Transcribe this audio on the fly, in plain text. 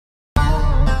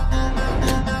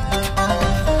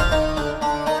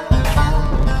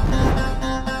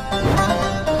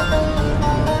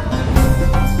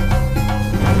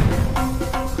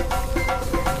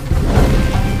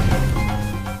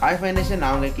Nation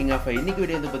நாங்க king of இன்னைக்கு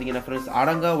video வந்து பாத்தீங்கன்னா फ्रेंड्स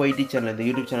Adanga YT சேனல் இந்த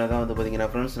YouTube சேனல் தான் வந்து பாத்தீங்கன்னா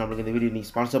फ्रेंड्स நமக்கு இந்த வீடியோ நீ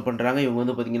ஸ்பான்சர் பண்றாங்க இவங்க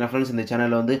வந்து பாத்தீங்கன்னா फ्रेंड्स இந்த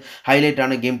சேனல்ல வந்து ஹைலைட்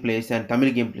ஆன game place and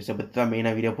Tamil game place பத்தி தான்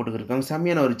மெயினா வீடியோ போட்டுருக்காங்க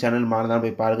செம்மையான ஒரு சேனல் மறக்காம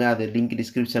போய் பாருங்க அது லிங்க்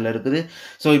டிஸ்கிரிப்ஷன்ல இருக்குது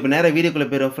சோ இப்போ நேரா வீடியோக்குள்ள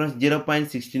போறோம் फ्रेंड्स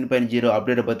 0.16.0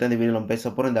 அப்டேட் பத்தி இந்த வீடியோல நம்ம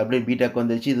பேச போறோம் இந்த அப்டேட் பீட்டாக்கு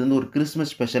வந்துருச்சு இது வந்து ஒரு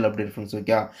Christmas special update friends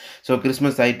okay so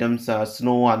Christmas items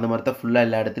snow அந்த மாதிரி தான் ஃபுல்லா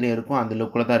எல்லா இடத்துலயும் இருக்கும் அந்த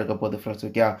லுக்ல தான் இருக்க போகுது फ्रेंड्स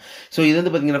ஓகே சோ இது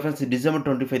வந்து பாத்தீங்கன்னா फ्रेंड्स டிசம்பர்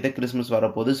 25 தான் கிறிஸ்மஸ் வர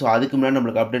போகுது சோ அதுக்கு முன்னாடி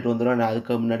நமக்கு அப்டேட் வந்துரும்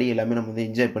அதுக்கு முன்னாடி எல்லாமே நம்ம வந்து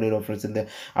என்ஜாய் பண்ணிடுவோம் फ्रेंड्स இந்த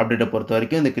அப்டேட்டை பொறுத்த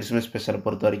வரைக்கும் இந்த கிறிஸ்மஸ் ஸ்பெஷலை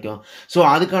பொறுத்த வரைக்கும் சோ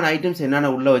அதுக்கான ஐட்டம்ஸ் என்னென்ன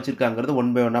உள்ள வச்சிருக்காங்கிறது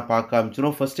ஒன் பை ஒன்னா பார்க்க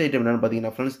ஆரம்பிச்சிரும் ஃபர்ஸ்ட் ஐட்டம் என்னன்னு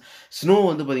பாத்தீங்கன்னா फ्रेंड्स ஸ்னோ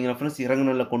வந்து பாத்தீங்கன்னா फ्रेंड्स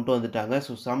இறங்குனல கொண்டு வந்துட்டாங்க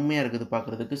சோ செம்மையா இருக்குது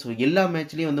பார்க்கிறதுக்கு சோ எல்லா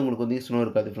மேட்ச்லயும் வந்து உங்களுக்கு வந்து ஸ்னோ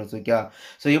இருக்காது फ्रेंड्स ஓகே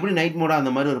சோ எப்படி நைட் மோட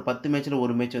அந்த மாதிரி ஒரு 10 மேட்ச்ல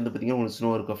ஒரு மேட்ச் வந்து பாத்தீங்கன்னா உங்களுக்கு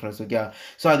ஸ்னோ இருக்கும் फ्रेंड्स ஓகே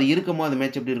சோ அது இருக்கும்போது அந்த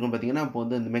மேட்ச் எப்படி இருக்கும் பாத்தீங்கன்னா இப்போ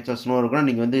வந்து இந்த மேட்ச்ல ஸ்னோ இருக்குனா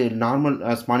நீங்க வந்து நார்மல்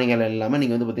ஸ்பானிங் ஐலண்ட் இல்லாம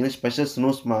நீங்க வந்து பாத்தீங்கன்னா ஸ்பெஷல்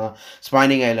ஸ்னோ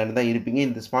ஸ்பானிங் ஐலண்ட் தான் இருப்பீங்க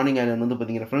இந்த ஸ்பானிங் ஐலண்ட் வந்து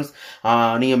பாத்தீங்கன்னா फ्रेंड्स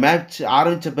நீங்க மேட்ச்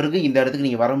ஆரம்பிச்ச பிறகு இந்த இடத்துக்கு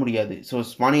நீங்க வர முடியாது சோ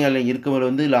ஸ்பானிங் ஐலண்ட் இருக்கவங்க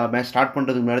வந்து மேட்ச் ஸ்டார்ட்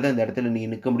பண்றதுக்கு முன்னாடி தான் இந்த இடத்துல நீங்க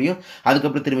நிக்க முடியும்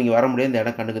அதுக்கப்புறம் திரும்பி இங்க வர முடியாது இந்த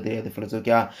இடம் கண்ணுக்கு தெரியாது friends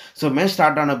okay so match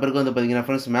start ஆன பிறகு வந்து பாத்தீங்கன்னா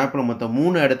फ्रेंड्स மேப்ல மொத்தம்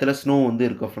 3 இடத்துல ஸ்னோ வந்து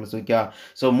இருக்கும் फ्रेंड्स ஓகே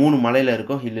சோ 3 மலையில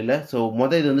இருக்கும் ஹில்லில் சோ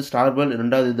இது வந்து ஸ்டார்பல்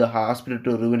ரெண்டாவது இது ஹாஸ்பிடல்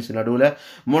டு ருவின்ஸ் நடுவுல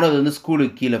மூணாவது வந்து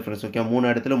ஸ்கூலுக்கு கீழே फ्रेंड्स ஓகே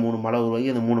 3 இடத்துல 3 மலை உருவாகி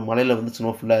அந்த 3 மலையில வந்து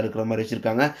ஸ்னோ ஃபுல்லா இருக்கிற மாதிரி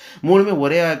வச்சிருக்காங்க மூணுமே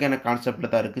ஒரே வகையான கான்செப்ட்ல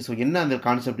தான் இருக்கு சோ என்ன அந்த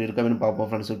கான்செப்ட் இருக்கு அப்படின்னு பார்ப்போம்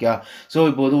फ्रेंड्स ஓகே சோ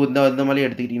இப்போ இந்த மலையை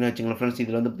எடுத்துக்கிட்டீங்கன்னா வச்சுங்களேன் फ्रेंड्स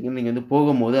இதுல வந்து பாத்தீங்கன்னா நீங்க வந்து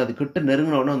போகும்போது அது கிட்ட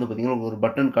நெருங்கின உடனே வந்து பாத்தீங்கன்னா ஒரு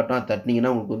பட்டன் காட்டும் அதை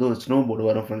தட்டினீங்கன்னா உங்களுக்கு வந்து ஒரு ஸ்னோ போர்டு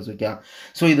வரும் फ्रेंड्स ஓகே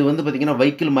சோ இது வந்து பாத்தீங்கன்னா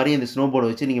வெஹிக்கிள் மாதிரி இந்த ஸ்னோ போர்டை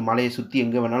வச்சு நீங்க மலையை சுத்தி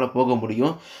எங்க வேணாலும் போக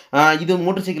முடியும் இது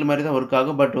மோட்டார் சைக்கிள் மாதிரி தான் ஒர்க்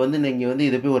ஆகும் பட் வந்து நீங்க வந்து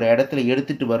இதை போய் ஒரு இடத்துல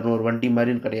எடுத்துட்டு வரணும் ஒரு வண்டி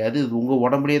மாதிரின்னு கிடையாது இது உங்க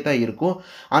உடம்புலயே தான் இருக்கும்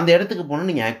அந்த இடத்துக்கு போனா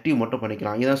நீங்க ஆக்டிவ் மட்டும்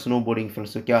பண்ணிக்கலாம் இதுதான் snow boarding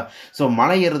friends okay so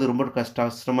மலை ஏறது ரொம்ப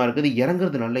கஷ்டமா இருக்குது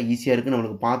இறங்குறது நல்லா ஈஸியா இருக்கு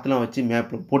நம்மளுக்கு பாத்துலாம் வச்சு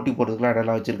மேப் போட்டி போடுறதுக்குலாம்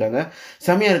இடம்லாம் வச்சிருக்காங்க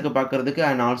செமையா இருக்கு பார்க்கறதுக்கு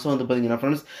அண்ட் ஆல்சோ வந்து பாத்தீங்கன்னா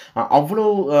फ्रेंड्स அவ்வளோ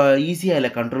ஈஸியா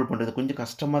இல்லை கண்ட்ரோல் பண்றது கொஞ்சம்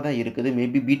கஷ்டமா தான் இருக்குது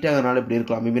மேபி பீட்டாகனால இப்படி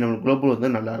இருக்கலாம் மேபி நம்ம குளோபல்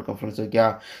வந்து நல்லா இருக்கும் फ्रेंड्स ஓகே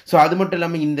சோ அது மட்டும்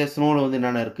இல்லாம இந்த ஸ்னோல வந்து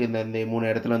என்னென்ன இருக்கு இந்த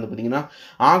 3 இடத்துல வந்து பாத்தீங்கன்னா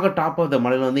டாப் ஆஃப் த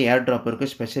மலையில வந்து ஏர் டிராப் இருக்கு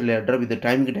ஸ்பெஷல் ஏர் டிராப் இது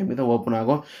டைமுக்கு தான் ஓப்பன்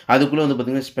ஆகும் அதுக்குள்ள வந்து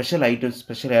பாத்தீங்கன்னா ஸ்பெஷல் ஐட்டம்ஸ்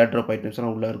ஸ்பெஷல் ஏர் டிராப் ஐட்டம்ஸ்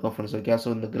எல்லாம் உள்ள இருக்கும் फ्रेंड्स ஓகே சோ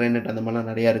இந்த கிரானைட் அந்த மாதிரிலாம்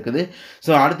நிறைய இருக்குது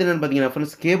சோ அடுத்து என்னன்னு பாத்தீங்கன்னா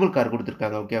फ्रेंड्स கேபிள் கார்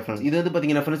கொடுத்துருக்காங்க ஓகே फ्रेंड्स இது வந்து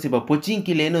பாத்தீங்கன்னா फ्रेंड्स இப்போ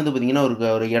பொச்சிங்கிலேன்னு வந்து பாத்தீங்கன்னா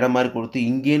ஒரு இடம் மாதிரி கொடுத்து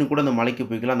இங்கேன்னு கூட அந்த மலைக்கு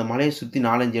போய்க்கலாம் அந்த மலையை சுத்தி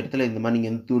 4-5 இடத்துல இந்த மாதிரி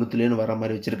நீங்க தூரத்துலேன்னு வர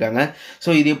மாதிரி வச்சிருக்காங்க சோ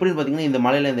இது எப்படின்னு பாத்தீங்கன்னா இந்த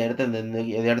மலையில இந்த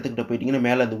இடத்துக்கிட்ட போயிட்டீங்கன்னா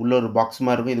மேல அந்த உள்ள ஒரு பாக்ஸ்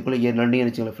மாதிரி இருக்கும் இதுக்குள்ள நண்டிங்க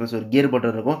வச்சுக்கலாம் फ्रेंड्स ஒரு கியர்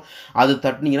பட்டன் இருக்கும் அது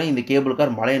தட்டினீங்கன்னா இந்த கேபிள்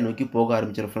கார் மலையை நோக்கி போக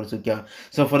ஆரம்பிச்சிடும் friends okay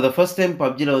so for the first time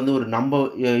பப்ஜில வந்து ஒரு நம்ம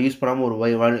யூஸ் பண்ணாம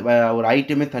ஒரு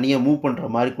ஐட்டமே தனியா மூவ் பண்ற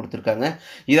மாதிரி கொடுத்துருக்காங்க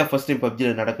இதான் ஃபர்ஸ்ட் டைம்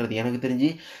பப்ஜில நடக்கிறது எனக்கு தெரிஞ்சு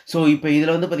சோ இப்போ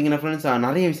இதுல வந்து பாத்தீங்கன்னா फ्रेंड्स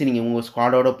நிறைய விஷயம் நீங்க உங்க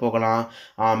ஸ்குவாடோட போகலாம்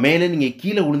மேலே நீங்க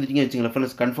கீழே விழுந்துட்டீங்க வச்சுங்களேன்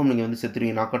फ्रेंड्स கன்ஃபார்ம் நீங்க வந்து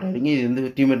செத்துருவீங்க நாக் அவுட் ஆயிருங்க இது வந்து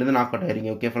டீம்மேட் வந்து நாக் அவுட்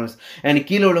ஆயிருங்க ஓகே फ्रेंड्स அண்ட்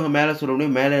கீழே உள்ளவங்க மேலே சொல்ல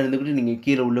முடியும் மேலே இருந்துக்கிட்டு நீங்க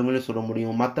கீழே உள்ளவங்களே சொல்ல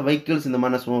முடியும் மற்ற வெஹிக்கிள்ஸ் இந்த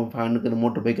மாதிரி ஃபனுக்கு இந்த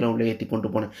மோட்டர் பைக்கெலாம் உள்ள ஏற்றி கொண்டு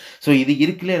போனேன் ஸோ இது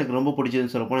இருக்குல்ல எனக்கு ரொம்ப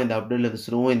பிடிச்சதுன்னு சொல்ல போனால் இந்த அப்டேட்ல இது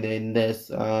ஸ்லோவும் இந்த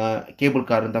கேபிள்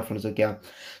கார் தான் ஃப்ரெண்ட்ஸ் ஓகே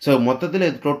ஸோ மொத்தத்தில்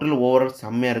இது டோட்டல் ஓவரால்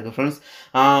செம்மையாக இருக்குது ஃப்ரெண்ட்ஸ்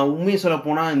உண்மையை சொல்ல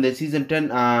போனால் இந்த சீசன்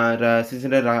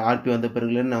 10 ஆர்பி வந்த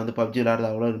பிறகுலேருந்து நான் வந்து பப்ஜி விளாடுறது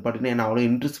அவ்வளோ இம்பார்ட்டன் ஏன்னா அவ்வளோ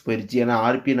இன்ட்ரெஸ்ட் போயிடுச்சு ஏன்னா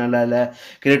ஆர்பி நல்லா இல்லை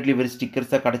கிரியேட்லி வெரி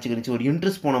ஸ்டிக்கர்ஸாக கிடச்சிக்கிடுச்சு ஒரு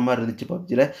இன்ட்ரெஸ்ட் போன மாதிரி இருந்துச்சு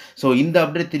பப்ஜியில் ஸோ இந்த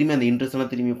அப்டேட் திரும்பி அந்த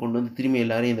இன்ட்ரெஸ்ட்லாம் திரும்பி கொண்டு வந்து திரும்பி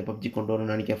எல்லாரையும் இந்த பப்ஜி கொண்டு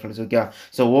வரணும்னு நினைக்கிறேன் ஃப்ரெண்ட்ஸ் ஓகே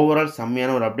ஸோ ஓவரால்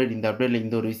செம்மையான ஒரு அப்டேட் இந்த அப்டேட்டில்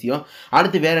இந்த ஒரு விஷயம்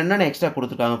அடுத்து வேறு என்னென்ன எக்ஸ்ட்ரா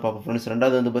கொடுத்துருக்காங்க பார்ப்போம் ஃப்ரெண்ட்ஸ்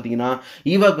ரெண்டாவது வந்து பார்த்தீங்கன்னா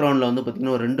ஈவா கிரவுண்டில் வந்து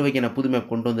பார்த்தீங்கன்னா ஒரு 2 வகையான புது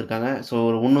மேப் கொண்டு வந்திருக்காங்க ஸோ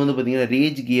ஒன்று வந்து பார்த்தீங்கன்னா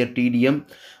ரேஜ் கியர் டிடிஎம்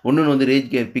ஒன்று வந்து ரேஜ்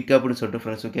கியர் பிக்கப்னு சொல்லிட்டு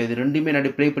ஃப்ரெண்ட்ஸ் ஓகே இது ரெண்டுமே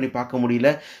நிறைய ப்ளே பண்ணி பார்க்க முடியல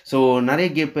ஸோ நிறைய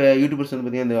யூடியூபர்ஸ் வந்து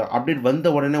பார்த்தீங்கன்னா இந்த அப்டேட் வந்த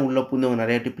உடனே உள்ள பூந்தவங்க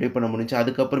நிறைய ப்ளே பண்ண முடிஞ்சு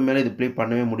அதுக்கப்புறமேலே இது ப்ளே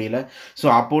பண்ணவே முடியல ஸோ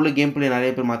அப்போ உள்ள கேம் ப்ளே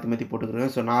நிறைய பேர் மாற்றி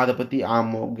போட்டுக்கிறேன் ஸோ நான் அதை பற்றி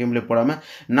கேம் ப்ளே போடாமல்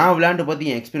நான் விளையாண்டு பற்றி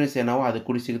என் எக்ஸ்பீரியன்ஸ் என்னவோ அது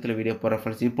கூடிய சீக்கிரத்தில் வீடியோ போகிறேன்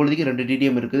ஃப்ரெண்ட்ஸ் இப்போதைக்கு 2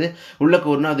 டிடிஎம் இருக்குது உள்ளக்கு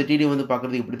ஒரு நாள் அந்த டிடிஎம் வந்து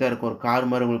பார்க்குறதுக்கு இப்படி தான் இருக்கும் ஒரு கார்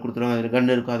மாதிரி உங்களுக்கு கொடுத்துருவாங்க அதில்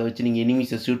கன் இருக்கும் அதை வச்சு நீங்கள்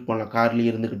எனிமீஸை ஷூட் பண்ணலாம்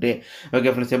கார்லேயே இருந்துக்கிட்டே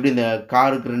ஓகே ஃப்ரெண்ட்ஸ் எப்படி இந்த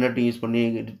கார் கிரனேட் யூஸ் பண்ணி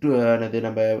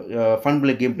நம்ம ஃபன்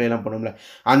பிளே கேம் பிளேலாம் பண்ணோம்ல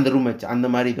அந்த ரூம் வச்சு அந்த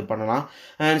மாதிரி இது பண்ணலாம்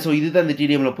ஸோ இதுதான் இந்த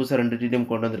டிடிஎம்ல புதுசாக 2 டிடிஎம்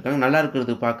கொண்டு வந்திருக்காங்க நல்லா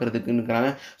இருக்கிறது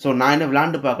பார்க்குறதுக்குன்னு ஸோ நான் என்ன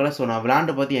விளாண்டு பார்க்கல ஸோ நான்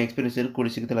விளாண்டு பார்த்து என் எக்ஸ்பீரியன்ஸ் இருக்கு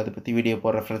கூடிய சீக்கிரத்தில் அதை பற்றி வீடியோ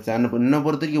போடுறேன் ஃப்ரெண்ட்ஸ் என்னை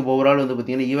பொறுத்தவரைக்கும் ஓவரால் வந்து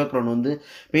பார்த்தீங்கன்னா ஈவா கிரவுண்ட் வந்து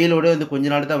பெயிலோட வந்து கொஞ்ச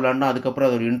நாள் தான் விளாண்டோம் அதுக்கப்புறம்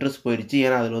அது ஒரு இன்ட்ரெஸ்ட் போயிடுச்சு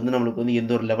ஏன்னா அதில் வந்து நம்மளுக்கு வந்து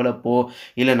எந்த ஒரு லெவலப்போ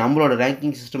இல்லை நம்மளோட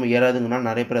ரேங்கிங் சிஸ்டம் ஏறாதுங்கன்னா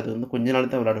நிறைய பேர் அது வந்து கொஞ்ச நாள்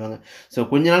தான் விளாடுவாங்க ஸோ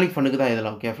கொஞ்ச நாளைக்கு ஃபனுக்கு தான்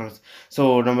இதெல்லாம் ஓகே ஃப்ரெண்ட்ஸ் ஸோ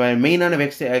நம்ம மெயினான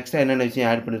எக்ஸ்ட்ரா என்னென்ன விஷயம்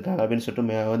ஆட் பண்ணியிருக்காங்க அப்படின்னு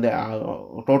சொல்லிட்டு வந்து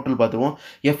டோட்டல் பார்த்துருவோம்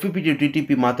எஃபிபி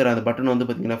டிடிபி மாத்திர அந்த பட்டன் வந்து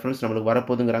பார்த்தீங்கன்னா ஃப்ரெண்ட்ஸ் நம்மளுக்கு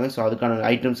வரப்போதுங்கிறாங்க ஸோ அதுக்கான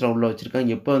ஐட்டம்ஸ்லாம் உள்ள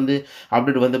வச்சிருக்காங்க எப்போ வந்து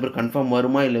அப்டேட் வந்த பிறகு கன்ஃபார்ம்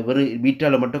வருமா இல்லை வெறும்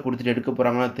பீட்டாவில் மட்டும் கொடுத்துட்டு எடுக்க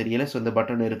போகிறாங்கன்னா தெரியல ஸோ இந்த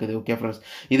பட்டன் இருக்குது ஓகே ஃப்ரெண்ட்ஸ்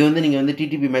இது வந்து நீங்கள் வந்து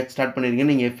டிடிபி மேட்ச் ஸ்டார்ட் பண்ணிருக்கீங்க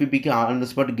நீங்கள் எஃபிபிக்கு ஆன் த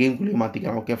ஸ்பாட் கேம்குள்ளேயே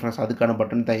மாற்றிக்கலாம் ஓகே ஃப்ரெண்ட்ஸ் ஃப்ரெண்ட்ஸ் அதுக்கான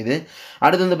பட்டன் தான் இது.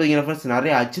 அடுத்து வந்து பார்த்தீங்கன்னா ஃப்ரெண்ட்ஸ்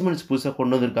நிறைய அச்சீவ்மெண்ட்ஸ் புதுசாக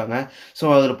கொண்டு வந்திருக்காங்க. ஸோ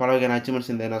அதில் பல வகையான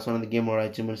அச்சீவ்மெண்ட்ஸ் இந்த நான் சொன்ன கேமோட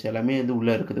அச்சீவ்மெண்ட்ஸ் எல்லாமே வந்து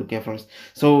உள்ளே இருக்குது. Okay friends.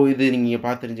 ஸோ இது நீங்கள்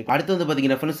பார்த்து தெரிஞ்சுக்க. அடுத்து வந்து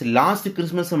பார்த்தீங்கன்னா ஃப்ரெண்ட்ஸ் லாஸ்ட்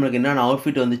கிறிஸ்மஸ் நம்மளுக்கு என்னென்ன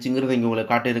அவுட்ஃபிட் வந்துச்சுங்கிறத இங்கே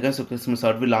உங்களுக்கு காட்டியிருக்கேன். ஸோ கிறிஸ்மஸ்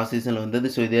அவுட்ஃபிட் லாஸ்ட் சீசனில் வந்தது.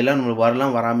 ஸோ இதெல்லாம் நம்மளுக்கு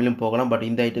வரலாம் வராமலும் போகலாம். பட்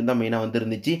இந்த ஐட்டம் தான் மெயினாக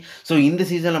வந்துருந்துச்சு. ஸோ இந்த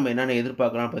சீசன் நம்ம என்னென்ன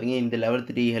எதிர்பார்க்கலாம் பார்த்தீங்கன்னா இந்த லெவல்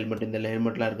 3 ஹெல்மெட் இந்த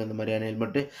ஹெல்மெட்லாம் இருக்குது இந்த மாதிரியான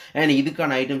ஹெல்மெட்டு அண்ட்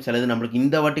இதுக்கான ஐட்டம்ஸ் எல்லாது நம்மளுக்கு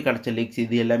இந்த வாட்டி கிடச்ச லீக்ஸ்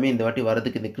இது எல்லாமே இந்த வாட்டி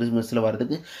வரதுக்கு இந்த கிறிஸ்மஸில்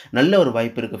வரதுக்கு நல்ல ஒரு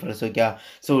வாய்ப்பு இருக்குது friends. Okay.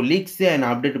 So leaks and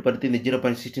update பற்றி இந்த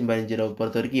 0.16.0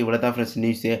 பொறுத்த வரைக்கும் இவ்வளோ தான் ஃப்ரெண்ட்ஸ்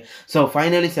நியூஸு. ஸோ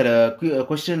ஃபைனலி சில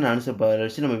கொஸ்டின் ஆன்சர்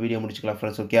வச்சு நம்ம வீடியோ முடிச்சுக்கலாம்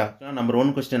ஃப்ரெண்ட்ஸ். ஓகே. நம்பர்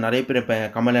 1 கொஸ்டின் நிறைய பேர் இப்போ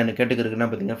கமெண்ட்ல கேட்டுக்கிறதுக்குன்னா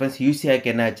பார்த்தீங்கன்னா ஃப்ரெண்ட்ஸ் யூசி ஹேக்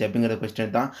என்ன ஆச்சு அப்படிங்கிற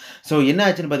கொஸ்டின் தான். ஸோ என்ன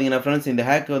ஆச்சுன்னு பார்த்தீங்கன்னா ஃப்ரெண்ட்ஸ் இந்த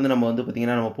ஹேக் வந்து நம்ம வந்து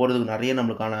பார்த்தீங்கன்னா நம்ம போகிறதுக்கு நிறைய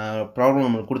நம்மளுக்கான ப்ராப்ளம்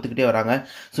நம்மளுக்கு கொடுத்துக்கிட்டே வராங்க.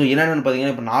 ஸோ என்னென்னு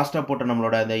பார்த்தீங்கன்னா இப்போ லாஸ்ட்டாக போட்ட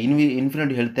நம்மளோட அந்த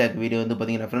இன்ஃபினிட் ஹெல்த் ஹேக் வீடியோ வந்து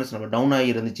பார்த்தீங்கன்னா ஃப்ரெண்ட்ஸ் நம்ம டவுன் ஆகி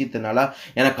இருந்துச்சு இதனால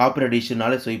ஏன்னா காப்பிரைட்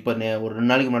இஷ்யூனால. ஸோ இப்போ ஒரு 2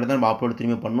 நாளைக்கு முன்னாடி தான் நம்ம அப்லோட்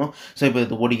திரும்பி பண்ணோம். ஸோ இப்போ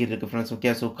இது ஓடிக்கிட்டு இருக்குது friends. Okay.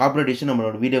 So copyright issue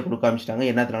நம்மளோட வீடியோ கொடுக்க ஆரம்பிச்சிட்டாங்க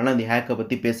என்னத்தினால அந்த ஹேக்கை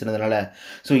பற்றி பேசுனதுனால.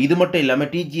 ஸோ இது மட்டும் இல்லாமல்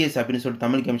டிஜிஎஸ் அப்படின்னு சொல்லிட்டு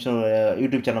தமிழ் கமிஷன்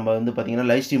யூடியூப் சேனல் நம்ம வந்து பார்த்தீங்கன்னா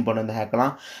லைவ் ஸ்ட்ரீம் பண்ண அந்த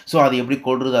ஹேக்கெலாம். ஸோ அது எப்படி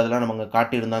கொள்றது அதெல்லாம் நம்ம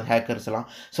காட்டியிருந்தோம் ஹேக்கர்ஸ் எல்லாம்.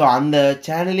 ஸோ அந்த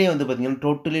சேனலே வந்து பார்த்தீங்கன்னா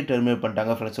டோட்டலி டெர்மினேட்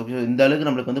பண்ணிட்டாங்க ஃப்ரெண்ட்ஸ். ஓகே. இந்த அளவுக்கு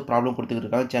நம்மளுக்கு வந்து ப்ராப்ளம் கொடுத்துக்கிட்டு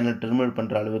இருக்காங்க சேனல் டெர்மினேட்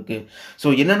பண்ணுற அளவுக்கு. ஸோ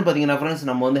என்னென்னு பார்த்தீங்கன்னா ஃப்ரெண்ட்ஸ்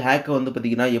நம்ம வந்து ஹேக்கை வந்து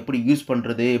பார்த்தீங்கன்னா எப்படி யூஸ்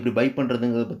பண்ணுறது எப்படி பை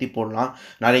பண்ணுறதுங்கிறத பற்றி போடலாம்.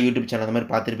 நிறைய யூடியூப் சேனல் அந்த மாதிரி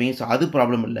பார்த்துருப்பீங்க. ஸோ அது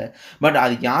ப்ராப்ளம் இல்லை. பட்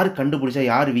அது யார் கண்டுபிடிச்சா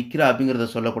யார் விற்கிறா அப்படிங்கிறத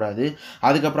சொல்லக்கூடாது.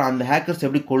 அதுக்கப்புறம் அந்த ஹேக்கர்ஸ்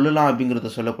எப்படி கொள்ளலாம் அப்படிங்கிறத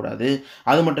சொல்லக்கூடாது.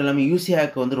 அது மட்டும் இல்லாமல் யூசி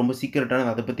ஹேக் வந்து ரொம்ப சீக்கிரட்டான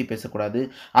அதை பற்றி பேசக்கூடாது.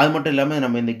 அது மட்டும் இல்லாமல்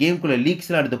நம்ம இந்த கேம்குள்ளே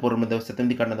லீக்ஸ்லாம் எடுத்து போடுறோம் இந்த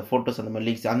செத்தந்தி காட்டின அந்த ஃபோட்டோஸ் அந்த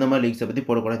மாதிரி லீக்ஸை பற்றி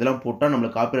போடக்கூடாது. இதெல்லாம் போட்டால்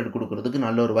நம்மளுக்கு காப்பிரைட் கொடுக்கறதுக்கு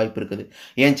நல்ல ஒரு வாய்ப்பு இருக்குது.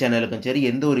 என் சேனலுக்கும் சரி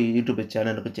எந்த ஒரு யூடியூப்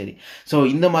சேனலுக்கும் சரி. ஸோ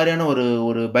இந்த மாதிரியான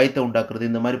ஒரு பயத்தை உண்டாக்குறது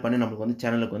இந்த மாதிரி பண்ணி நம்மளுக்கு வந்து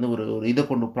சேனலுக்கு வந்து ஒரு இதை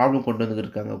ப்ராப்ளம் கொண்டு வந்து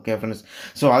இருக்காங்க. Okay friends.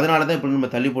 ஸோ அதனால தான் இப்போ நம்ம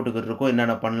தள்ளி போட்டுக்கிட்டு இருக்கோம்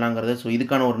என்னென்ன பண்ணலாங்கிறது. ஸோ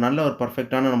இதுக்கான ஒரு நல்ல ஒரு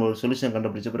பர்ஃபெக்டான நம்ம ஒரு சொல்யூஷன்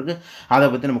கண்டுபிடிச்ச பிறகு அதை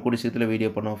பற்றி நம்ம கூடிய சீக்கிரத்தில் வீடியோ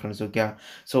பண்ணுவோம் ஃப்ரெண்ட்ஸ். ஓகே.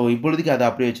 ஸோ இப்பொழுதுக்கு அதை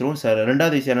அப்படியே வச்சிருவோம் சார்.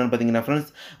 ரெண்டாவது விஷயம் என்னென்னு பார்த்தீங்கன்னா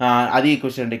ஃப்ரெண்ட்ஸ் அதிக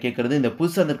கொஸ்டின் கேட்குறது இந்த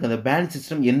புதுசாக இருக்க அந்த பேன்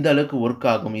சிஸ்டம் எந்த அளவுக்கு ஒர்க்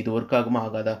ஆகும் இது ஒர்க் ஆகுமா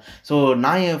ஆகாதா. ஸோ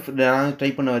நான்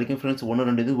ட்ரை பண்ண வரைக்கும் ஃப்ரெண்ட்ஸ்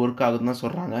 1-2 இது ஒர்க் ஆகுதுன்னு தான்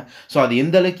சொல்கிறாங்க. ஸோ அது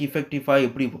எந்த அளவுக்கு இஃபெக்டிவாக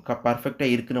எப்படி பர்ஃபெக்டாக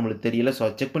இருக்குன்னு நம்மளுக்கு தெரியல. ஸோ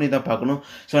செக் பண்ணி தான் பார்க்கணும்.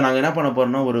 ஸோ நாங்கள் என்ன பண்ண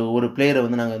போகிறோம்னா ஒரு பிளேயரை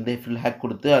வந்து நாங்கள் வந்து ஃபுல் ஹேக்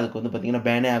கொடுத்து அதுக்கு வந்து பார்த்திங்கன்னா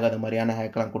பேனே ஆகாத மாதிரியான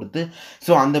ஹேக்லாம் கொடுத்து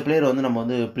ஸோ அந்த பிளேயரை வந்து நம்ம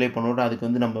வந்து ப்ளே பண்ணோம். அதுக்கு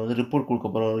வந்து நம்ம வந்து ரிப்போர்ட் கொடுக்க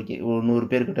போகிறோம். ஒரு 100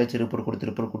 பேர்கிட்ட ரிப்போர்ட்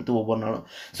கொடுத்து ஒவ்வொரு நாளும்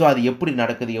ஸோ அது எப்படி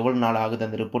நடக்குது எவ்வளோ நாள் ஆகுது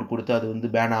அந்த ரிப்போர்ட் கொடுத்து அது வந்து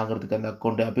பேன் ஆகிறதுக்கு அந்த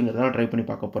அக்கௌண்ட் அப்படிங்கிறதெல்லாம் ட்ரை பண்ணி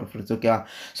பார்க்க போகிறோம் ஃப்ரெண்ட்ஸ். ஓகே.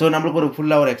 ஸோ நம்மளுக்கு ஒரு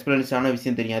ஃபுல்லாக ஒரு எக்ஸ்பீரியன்ஸான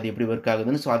விஷயம் தெரியும் அது எப்படி ஒர்க்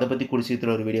ஆகுதுன்னு. ஸோ அதை பற்றி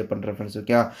குடிச்சீத்தில் ஒரு வீடியோ பண்ணுறேன் ஃப்ரெண்ட்ஸ்.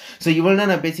 ஓகே. ஸோ இவ்வளோ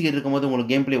நான் பேசிக்கிட்டு இருக்கும்போது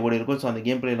உங்களுக்கு கேம் பிளே ஓடி இருக்கும். ஸோ அந்த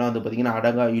கேம் பிளேலாம் வந்து பார்த்தீங்கன்னா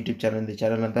அடங்கா யூடியூப் சேனல் இந்த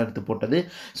சேனலில் தான் எடுத்து போட்டது.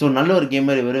 ஸோ நல்ல ஒரு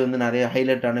கேமர் இவர் வந்து நிறைய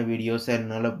ஹைலைட்டான வீடியோஸ் அண்ட்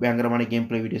நல்ல பயங்கரமான கேம்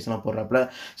பிளே வீடியோஸ்லாம் போடுறாப்புல.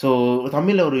 ஸோ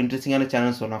தமிழில் ஒரு இன்ட்ரெஸ்டிங்கான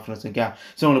சேனல் சொல்லலாம் ஃப்ரெண்ட்ஸ். ஓகே.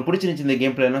 ஸோ உங்களுக்கு பிடிச்சிருந்துச்சு இந்த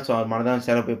கேம் பிளேலாம் ஸோ மனதான்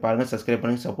சேனல் போய் பாருங்கள் சப்ஸ்கிரைப்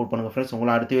பண்ணுங்கள் சப்போர்ட் பண்ணுங்கள் ஃப்ரெண்ட்ஸ்.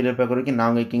 உங்களை அடுத்த வீடியோ பார்க்குற வரைக்கும்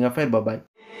நாங்கள் king of fire bye.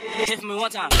 Hit me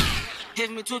 1 time, hit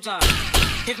me 2 times,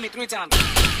 hit me 3 times.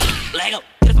 Lego.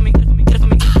 Hit for me, hit for me, hit for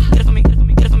me, hit for me,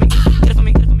 hit for me, hit for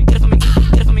me, hit for me,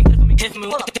 hit for me, hit for me, hit for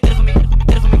me, hit for me,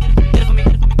 hit for me, hit for me, hit for me,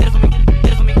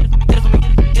 hit for me, hit for me, hit for me,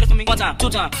 hit for me, 1 time,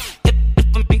 2 times. Hit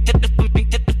for me, hit